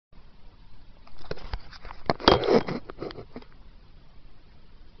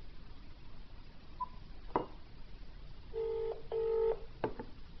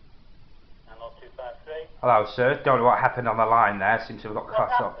Hello, sir. Don't know what happened on the line there. Seems to have got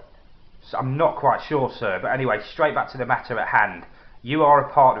cut off. So I'm not quite sure, sir. But anyway, straight back to the matter at hand. You are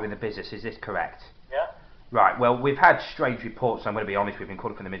a partner in the business, is this correct? Yeah. Right, well, we've had strange reports, I'm going to be honest, we've been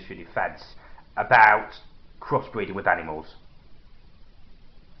called from the Ministry of Defence, about crossbreeding with animals.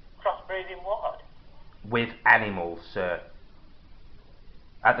 Crossbreeding what? With animals, sir.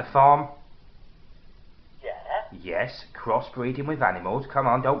 At the farm? Yeah. Yes, crossbreeding with animals. Come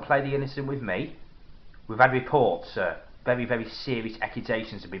on, don't play the innocent with me. We've had reports, sir. Very, very serious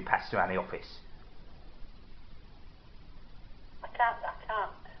accusations have been passed around the office. I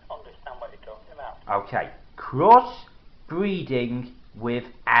can't understand what you're talking about. Okay, cross-breeding with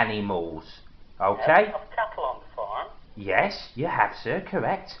animals. Okay? Yeah, we have cattle on the farm. Yes, you have, sir,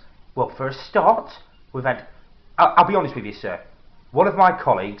 correct. Well, for a start, we've had... I'll be honest with you, sir. One of my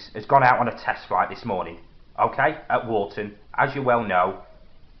colleagues has gone out on a test flight this morning, okay, at Wharton, as you well know.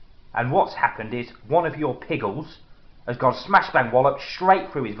 And what's happened is one of your piggles has gone smash bang wallop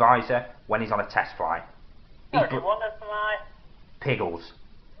straight through his visor when he's on a test flight. Sorry, one of my... Piggles.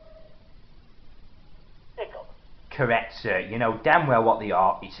 Pickles? Correct, sir. You know damn well what they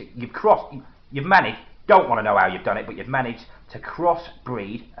are. You've managed, don't want to know how you've done it, but you've managed to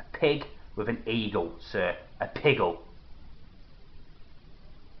cross-breed a pig with an eagle, sir. A piggle.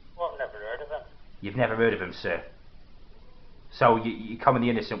 Well, I've never heard of them. You've never heard of them, sir. So you're coming the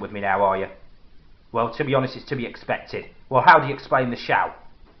innocent with me now, are you? Well, to be honest, it's to be expected. Well, how do you explain the shout?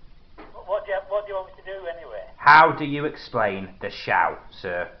 What do you want me to do anyway? How do you explain the shout,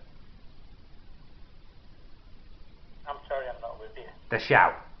 sir? I'm sorry, I'm not with you. The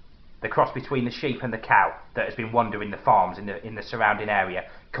shout. The cross between the sheep and the cow that has been wandering the farms in the surrounding area,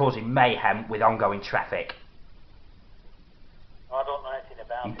 causing mayhem with ongoing traffic. I don't know anything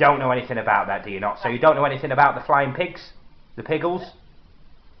about it. You don't know anything about that, do you not? So you don't know anything about the flying pigs? The piggles?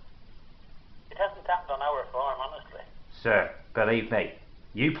 It hasn't happened on our farm, honestly. Sir, believe me,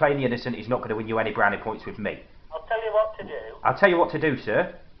 you playing the innocent is not going to win you any brownie points with me. I'll tell you what to do. I'll tell you what to do,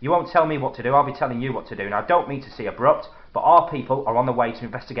 sir. You won't tell me what to do, I'll be telling you what to do. Now, I don't mean to seem abrupt, but our people are on the way to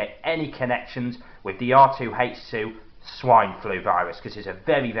investigate any connections with the R2H2 swine flu virus, because it's a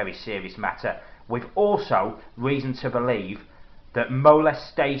very, very serious matter. We've also reason to believe that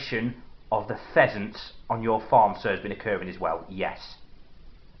molestation of the pheasants on your farm, sir, has been occurring as well. Yes.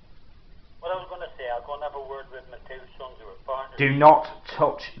 What I was going to say, I'll go and have a word with my two sons who are partners. Do not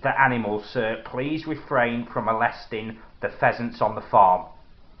touch the animals, sir. Please refrain from molesting the pheasants on the farm.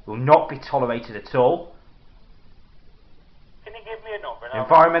 Will not be tolerated at all. Can you give me a number?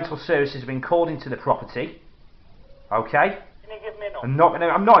 Environmental services have been called into the property. Okay? Can you give me a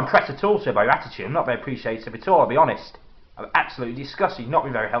number? I'm not impressed at all, sir, by your attitude. I'm not very appreciative at all, I'll be honest. I'm absolutely disgusted. You've not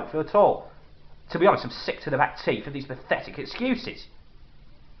been very helpful at all. To be honest, I'm sick to the back teeth of these pathetic excuses.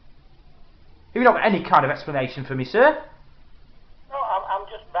 Have you not got any kind of explanation for me, sir? No, I'm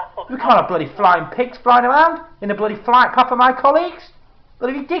just baffled. We can't have bloody flying pigs flying around in the bloody flight path of my colleagues.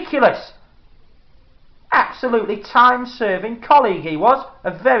 Bloody ridiculous. Absolutely time-serving colleague he was.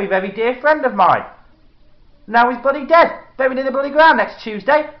 A very, very dear friend of mine. Now he's bloody dead. Buried in the bloody ground next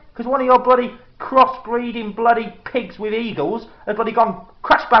Tuesday. Because one of your bloody cross-breeding bloody pigs with eagles has bloody gone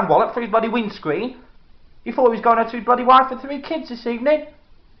crash bang wallop through his bloody windscreen. He thought he was going out to his bloody wife and 3 kids this evening.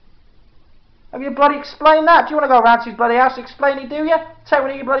 Have you bloody explained that? Do you want to go around to his bloody house and explain it, do you? Take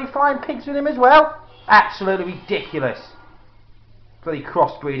one of your bloody flying pigs with him as well? Absolutely ridiculous. Bloody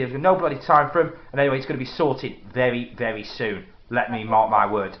crossbreeders with no bloody time for him. And anyway, it's going to be sorted very, very soon. Let me mark my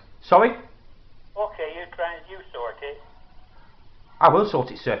word. Sorry? Okay, you sort it. I will sort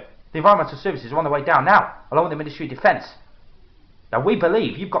it, sir. The environmental services are on the way down now, along with the Ministry of Defence. Now, we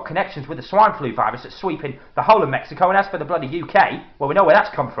believe you've got connections with the swine flu virus that's sweeping the whole of Mexico, and as for the bloody UK, well, we know where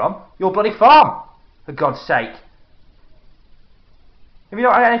that's come from. Your bloody farm, for God's sake. Have you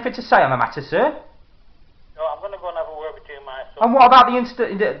got anything to say on the matter, sir? No, I'm going to go and have a word with you, my son. And what about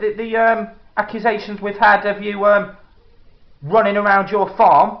the accusations we've had of you running around your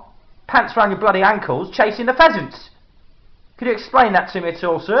farm, pants around your bloody ankles, chasing the pheasants? Could you explain that to me at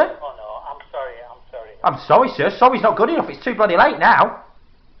all, sir? Oh no, I'm sorry. I'm sorry, sir. Sorry's not good enough. It's too bloody late now.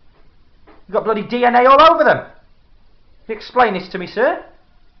 You've got bloody DNA all over them. Can you explain this to me, sir?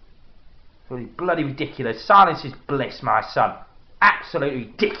 Bloody ridiculous. Silence is bliss, my son. Absolutely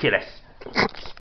ridiculous.